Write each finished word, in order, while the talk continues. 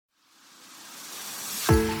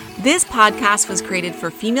This podcast was created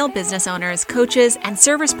for female business owners, coaches, and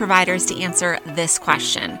service providers to answer this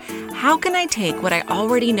question. How can I take what I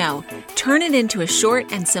already know, turn it into a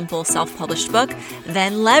short and simple self-published book,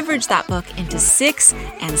 then leverage that book into 6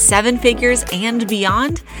 and 7 figures and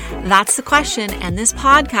beyond? That's the question, and this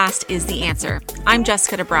podcast is the answer. I'm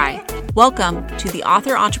Jessica DeBry. Welcome to the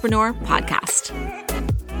Author Entrepreneur Podcast.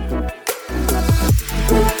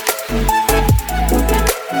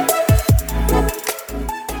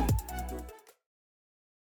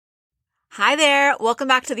 Hi there. Welcome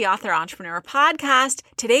back to the Author Entrepreneur Podcast.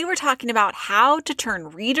 Today we're talking about how to turn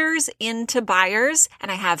readers into buyers, and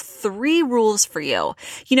I have 3 rules for you.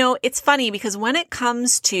 You know, it's funny because when it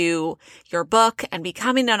comes to your book and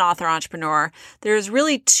becoming an author entrepreneur, there's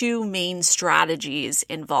really 2 main strategies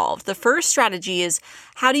involved. The first strategy is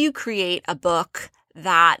how do you create a book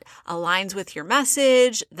that aligns with your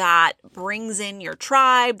message, that brings in your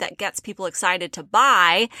tribe, that gets people excited to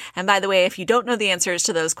buy. And by the way, if you don't know the answers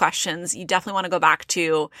to those questions, you definitely want to go back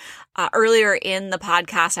to earlier in the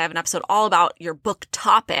podcast. I have an episode all about your book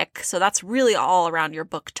topic. So that's really all around your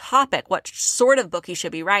book topic, what sort of book you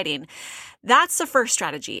should be writing. That's the first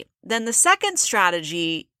strategy. Then the second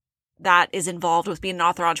strategy that is involved with being an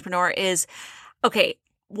author entrepreneur is, okay,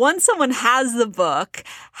 once someone has the book,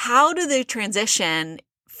 how do they transition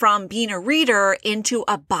from being a reader into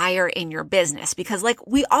a buyer in your business? Because like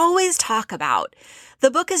we always talk about, the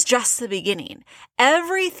book is just the beginning.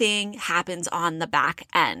 Everything happens on the back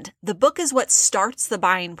end. The book is what starts the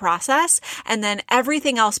buying process. And then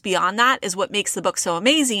everything else beyond that is what makes the book so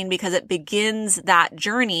amazing because it begins that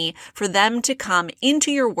journey for them to come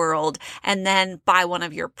into your world and then buy one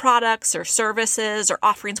of your products or services or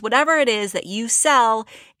offerings, whatever it is that you sell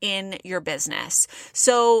in your business.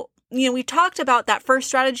 So we talked about that first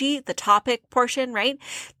strategy, the topic portion, right?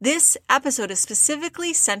 This episode is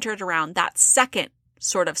specifically centered around that second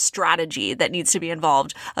sort of strategy that needs to be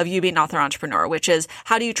involved of you being an author entrepreneur, which is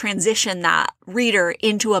how do you transition that reader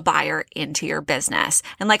into a buyer into your business?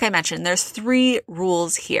 And like I mentioned, there's 3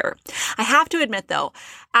 rules here. I have to admit though,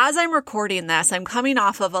 as I'm recording this, I'm coming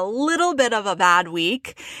off of a little bit of a bad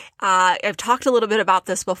week. I've talked a little bit about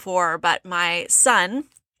this before, but my son,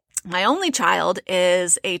 my only child,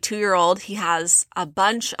 is a 2-year-old. He has a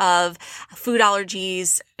bunch of food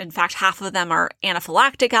allergies. In fact, half of them are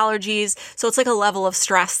anaphylactic allergies. So it's like a level of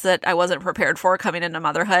stress that I wasn't prepared for coming into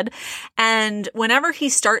motherhood. And whenever he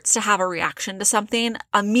starts to have a reaction to something,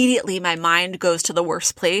 immediately my mind goes to the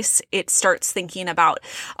worst place. It starts thinking about,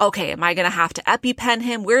 okay, am I going to have to EpiPen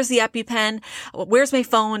him? Where's the EpiPen? Where's my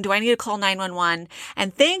phone? Do I need to call 911?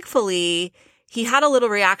 And thankfully, he had a little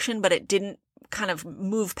reaction, but it didn't kind of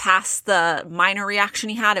move past the minor reaction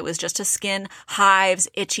he had. It was just a skin, hives,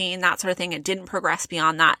 itching, that sort of thing. It didn't progress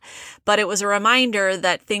beyond that. But it was a reminder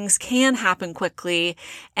that things can happen quickly.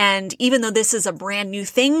 And even though this is a brand new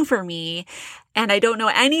thing for me, and I don't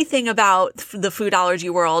know anything about the food allergy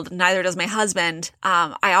world, neither does my husband,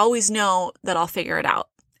 I always know that I'll figure it out.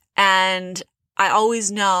 And I always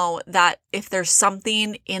know that if there's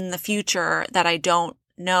something in the future that I don't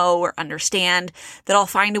know or understand, that I'll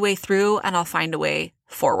find a way through and I'll find a way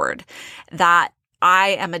forward, that I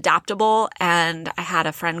am adaptable. And I had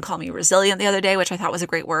a friend call me resilient the other day, which I thought was a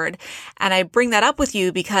great word. And I bring that up with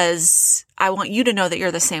you because I want you to know that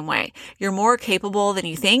you're the same way. You're more capable than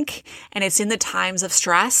you think. And it's in the times of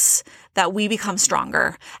stress that we become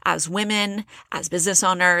stronger as women, as business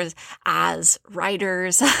owners, as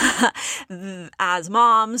writers, as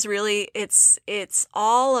moms. Really, it's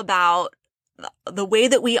all about the way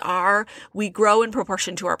that we grow in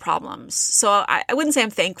proportion to our problems. So I wouldn't say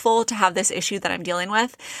I'm thankful to have this issue that I'm dealing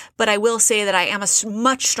with, but I will say that I am a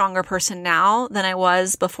much stronger person now than I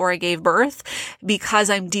was before I gave birth because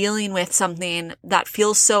I'm dealing with something that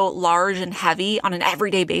feels so large and heavy on an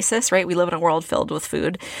everyday basis, right? We live in a world filled with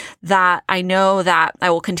food that I know that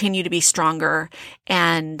I will continue to be stronger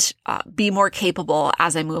and be more capable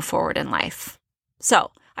as I move forward in life.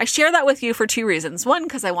 So I share that with you for 2 reasons. 1,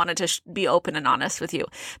 because I wanted to be open and honest with you.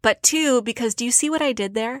 But 2, because do you see what I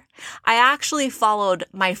did there? I actually followed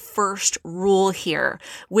my first rule here,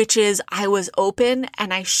 which is I was open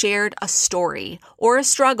and I shared a story or a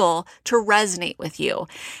struggle to resonate with you.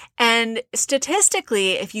 And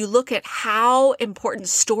statistically, if you look at how important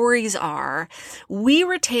stories are, we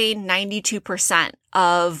retain 92%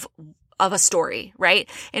 of a story, right?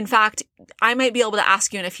 In fact, I might be able to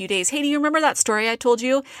ask you in a few days, hey, do you remember that story I told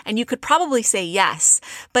you? And you could probably say yes.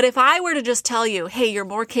 But if I were to just tell you, hey, you're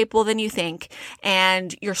more capable than you think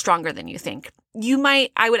and you're stronger than you think,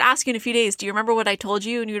 I would ask you in a few days, do you remember what I told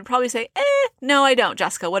you? And you would probably say, no, I don't,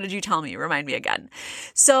 Jessica. What did you tell me? Remind me again.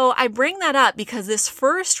 So I bring that up because this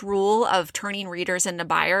first rule of turning readers into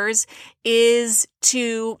buyers is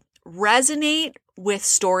to resonate with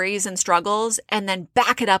stories and struggles and then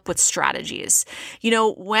back it up with strategies.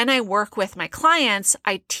 When I work with my clients,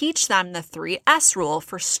 I teach them the 3S rule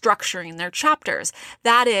for structuring their chapters.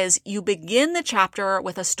 That is, you begin the chapter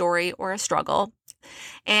with a story or a struggle,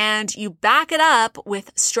 and you back it up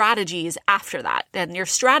with strategies after that. And your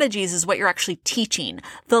strategies is what you're actually teaching,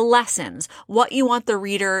 the lessons, what you want the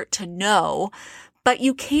reader to know. But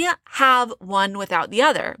you can't have one without the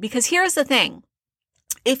other, because here's the thing.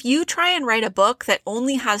 If you try and write a book that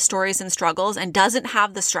only has stories and struggles and doesn't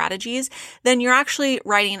have the strategies, then you're actually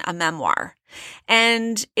writing a memoir.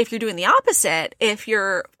 And if you're doing the opposite, if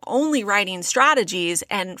you're only writing strategies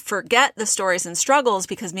and forget the stories and struggles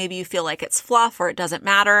because maybe you feel like it's fluff or it doesn't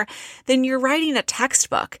matter, then you're writing a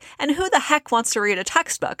textbook. And who the heck wants to read a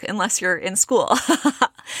textbook unless you're in school?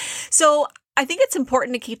 So I think it's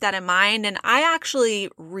important to keep that in mind. And I actually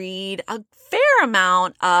read a fair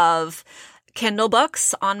amount of Kindle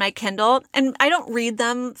books on my Kindle, and I don't read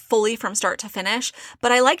them fully from start to finish,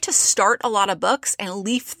 but I like to start a lot of books and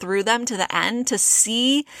leaf through them to the end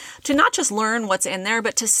to not just learn what's in there,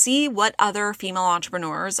 but to see what other female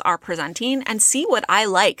entrepreneurs are presenting and see what I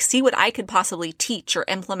like, see what I could possibly teach or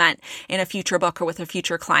implement in a future book or with a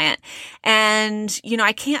future client. And,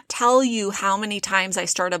 I can't tell you how many times I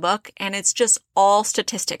start a book and it's just all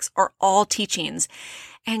statistics or all teachings.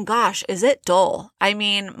 And gosh, is it dull? I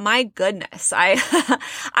mean, my goodness.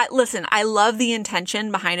 Listen, I love the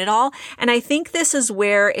intention behind it all. And I think this is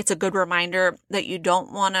where it's a good reminder that you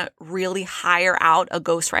don't want to really hire out a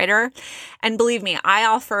ghostwriter. And believe me, I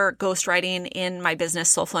offer ghostwriting in my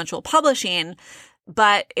business, Soulfluential Publishing,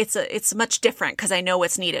 but it's much different because I know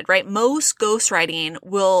what's needed, right? Most ghostwriting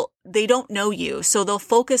they don't know you. So they'll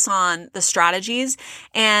focus on the strategies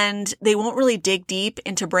and they won't really dig deep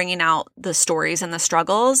into bringing out the stories and the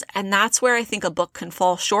struggles. And that's where I think a book can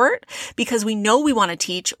fall short because we know we want to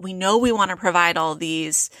teach. We know we want to provide all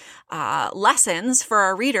these lessons for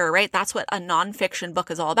our reader, right? That's what a nonfiction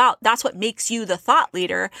book is all about. That's what makes you the thought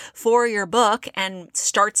leader for your book and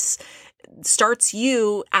starts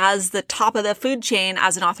you as the top of the food chain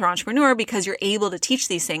as an author entrepreneur because you're able to teach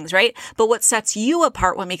these things, right? But what sets you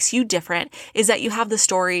apart, what makes you different is that you have the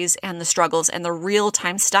stories and the struggles and the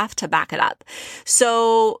real-time stuff to back it up.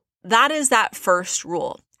 So that is that first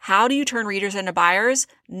rule. How do you turn readers into buyers?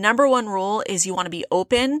 Number one rule is you want to be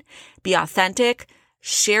open, be authentic,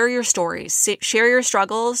 share your stories, share your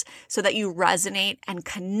struggles so that you resonate and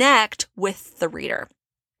connect with the reader.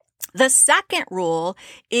 The second rule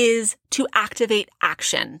is to activate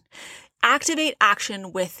action. Activate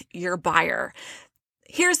action with your buyer.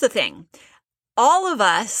 Here's the thing. All of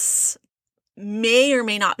us may or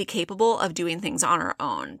may not be capable of doing things on our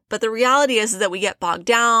own. But the reality is that we get bogged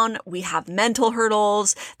down. We have mental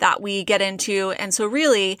hurdles that we get into. And so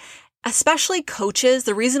really, especially coaches,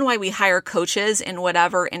 the reason why we hire coaches in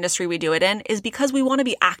whatever industry we do it in is because we want to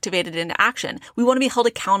be activated into action. We want to be held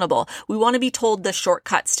accountable. We want to be told the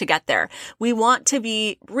shortcuts to get there. We want to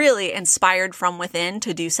be really inspired from within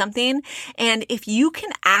to do something. And if you can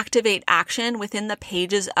activate action within the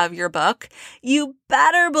pages of your book, you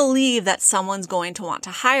better believe that someone's going to want to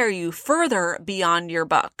hire you further beyond your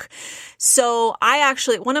book. So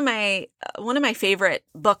one of my favorite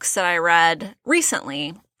books that I read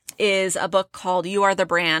recently is a book called You Are the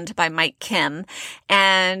Brand by Mike Kim.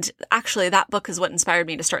 And actually that book is what inspired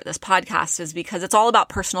me to start this podcast, is because it's all about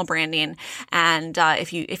personal branding. And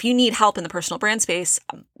if you need help in the personal brand space,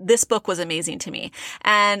 this book was amazing to me.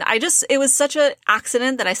 And it was such an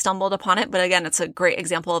accident that I stumbled upon it. But again, it's a great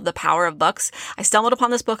example of the power of books. I stumbled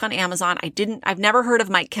upon this book on Amazon. I've never heard of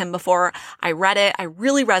Mike Kim before. I read it. I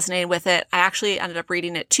really resonated with it. I actually ended up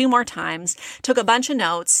reading it 2 more times, took a bunch of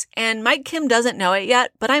notes, and Mike Kim doesn't know it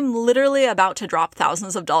yet, but I'm literally about to drop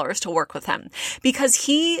thousands of dollars to work with him because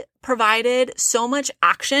he provided so much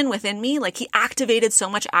action within me. Like, he activated so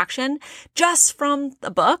much action just from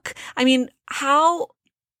the book. I mean, how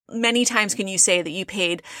many times can you say that you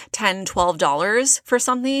paid $10, $12 for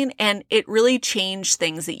something and it really changed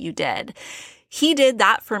things that you did? He did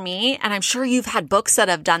that for me. And I'm sure you've had books that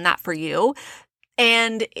have done that for you.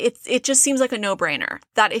 And it just seems like a no-brainer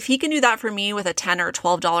that if he can do that for me with a $10 or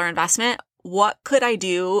 $12 investment, what could I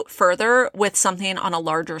do further with something on a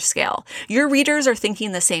larger scale? Your readers are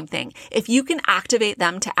thinking the same thing. If you can activate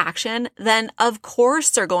them to action, then of course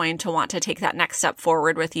they're going to want to take that next step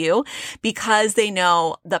forward with you because they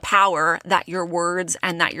know the power that your words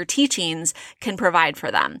and that your teachings can provide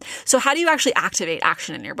for them. So how do you actually activate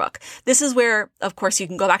action in your book? This is where, of course, you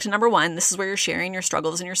can go back to number one. This is where you're sharing your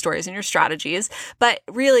struggles and your stories and your strategies. But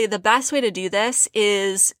really, the best way to do this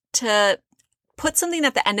is to put something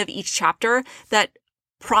at the end of each chapter that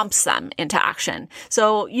prompts them into action.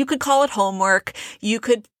 So you could call it homework. You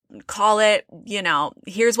could call it,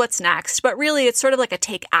 here's what's next. But really, it's sort of like a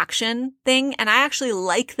take action thing. And I actually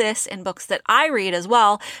like this in books that I read as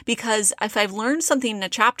well, because if I've learned something in a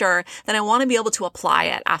chapter, then I want to be able to apply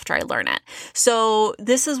it after I learn it. So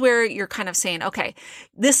this is where you're kind of saying, okay,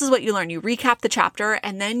 this is what you learn. You recap the chapter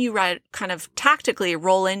and then you kind of tactically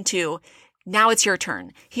roll into, now it's your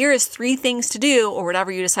turn. Here is 3 things to do, or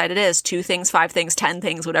whatever you decide it is, 2 things, 5 things, 10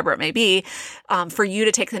 things, whatever it may be, for you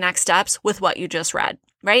to take the next steps with what you just read,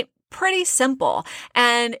 right? Pretty simple.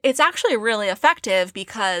 And it's actually really effective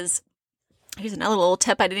because here's another little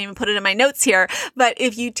tip. I didn't even put it in my notes here, but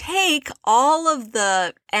if you take all of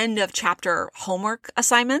the end of chapter homework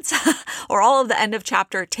assignments or all of the end of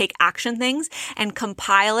chapter take action things and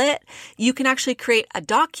compile it, you can actually create a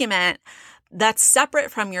document that's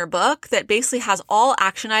separate from your book that basically has all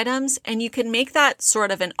action items, and you can make that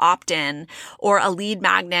sort of an opt-in or a lead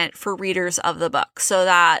magnet for readers of the book so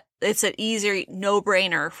that it's an easier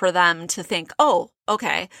no-brainer for them to think, oh,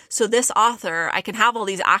 okay, so this author, I can have all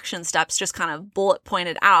these action steps just kind of bullet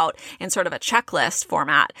pointed out in sort of a checklist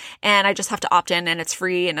format, and I just have to opt in and it's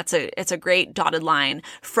free and it's a great dotted line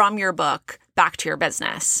from your book back to your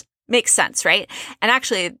business. Makes sense, right? And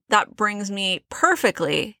actually, that brings me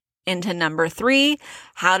perfectly into number 3,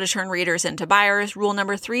 how to turn readers into buyers. Rule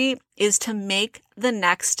number 3 is to make the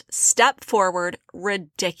next step forward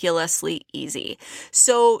ridiculously easy.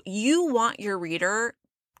 So you want your reader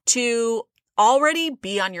to already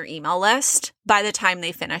be on your email list by the time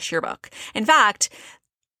they finish your book. In fact,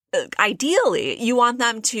 ideally, you want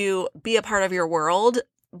them to be a part of your world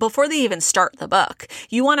before they even start the book.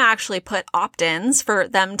 You want to actually put opt-ins for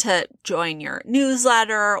them to join your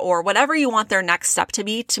newsletter or whatever you want their next step to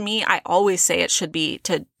be. To me, I always say it should be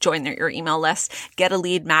to join your email list, get a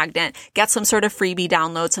lead magnet, get some sort of freebie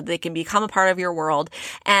download so that they can become a part of your world.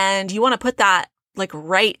 And you want to put that like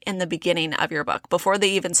right in the beginning of your book before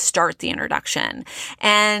they even start the introduction.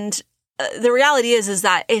 And the reality is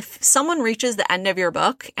that if someone reaches the end of your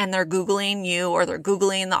book and they're Googling you or they're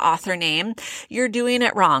Googling the author name, you're doing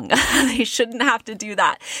it wrong. They shouldn't have to do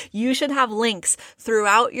that. You should have links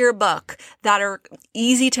throughout your book that are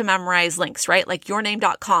easy to memorize links, right? Like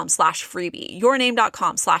yourname.com/freebie,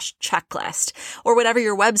 yourname.com/checklist, or whatever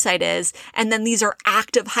your website is. And then these are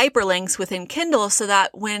active hyperlinks within Kindle so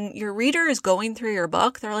that when your reader is going through your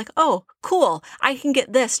book, they're like, oh, cool, I can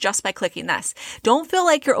get this just by clicking this. Don't feel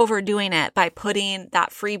like you're overdoing it by putting that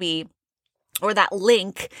freebie or that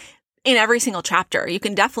link in every single chapter. You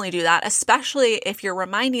can definitely do that, especially if you're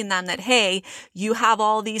reminding them that, hey, you have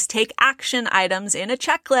all these take action items in a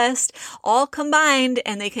checklist all combined,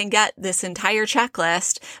 and they can get this entire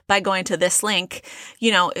checklist by going to this link.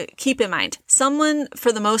 Keep in mind, someone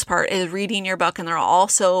for the most part is reading your book and they're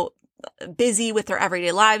also busy with their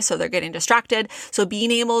everyday lives, so they're getting distracted. So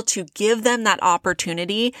being able to give them that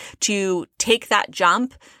opportunity to take that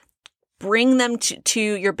jump, bring them to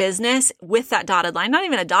your business with that dotted line, not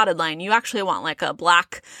even a dotted line. You actually want like a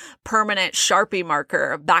black permanent Sharpie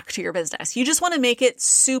marker back to your business. You just want to make it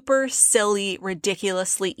super silly,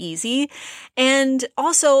 ridiculously easy. And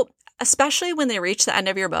also, especially when they reach the end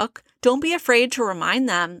of your book, don't be afraid to remind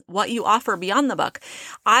them what you offer beyond the book.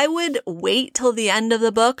 I would wait till the end of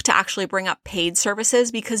the book to actually bring up paid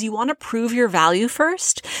services because you want to prove your value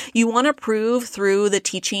first. You want to prove through the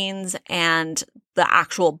teachings and the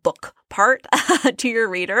actual book part to your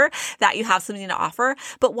reader that you have something to offer.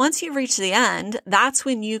 But once you reach the end, that's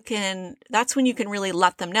when you can really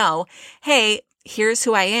let them know, hey, here's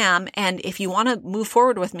who I am. And if you want to move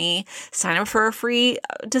forward with me, sign up for a free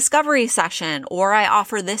discovery session, or I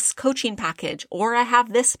offer this coaching package, or I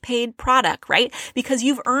have this paid product, right? Because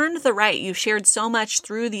you've earned the right. You've shared so much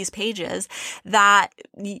through these pages that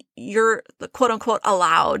you're quote unquote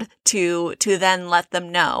allowed to then let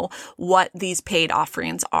them know what these paid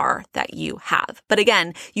offerings are that you have. But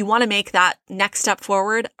again, you want to make that next step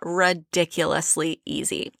forward ridiculously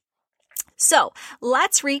easy. So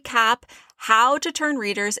let's recap How to Turn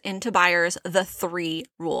Readers into Buyers, the 3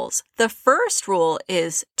 rules. The first rule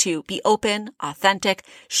is to be open, authentic,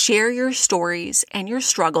 share your stories and your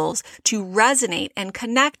struggles to resonate and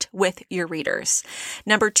connect with your readers.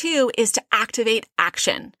 Number 2 is to activate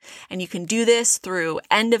action. And you can do this through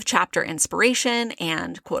end of chapter inspiration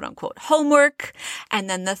and quote unquote homework. And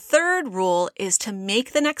then the third rule is to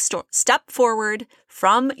make the next step forward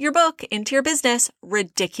from your book into your business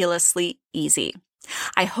ridiculously easy.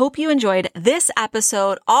 I hope you enjoyed this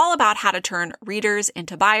episode all about how to turn readers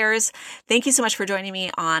into buyers. Thank you so much for joining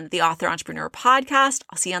me on the Author Entrepreneur Podcast.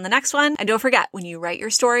 I'll see you on the next one. And don't forget, when you write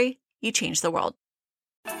your story, you change the world.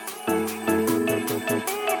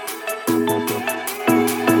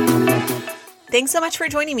 Thanks so much for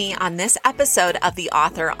joining me on this episode of the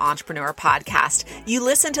Author Entrepreneur Podcast. You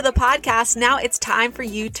listen to the podcast, now it's time for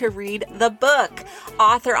you to read the book.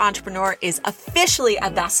 Author Entrepreneur is officially a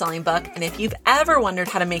best-selling book, and if you've ever wondered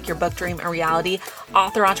how to make your book dream a reality,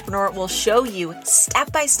 Author Entrepreneur will show you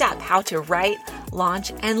step-by-step how to write,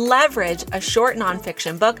 launch, and leverage a short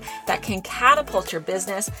nonfiction book that can catapult your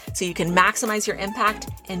business so you can maximize your impact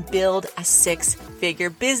and build a 6-figure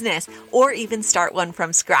business, or even start one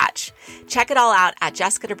from scratch. Check it all out at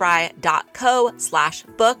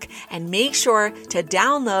jessicadebry.co/book and make sure to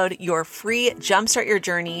download your free Jumpstart Your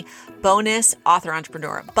Journey bonus Author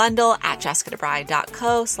Entrepreneur bundle at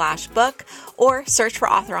jessicadebry.co/book or search for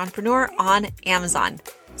Author Entrepreneur on Amazon.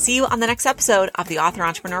 See you on the next episode of the Author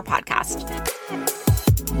Entrepreneur Podcast.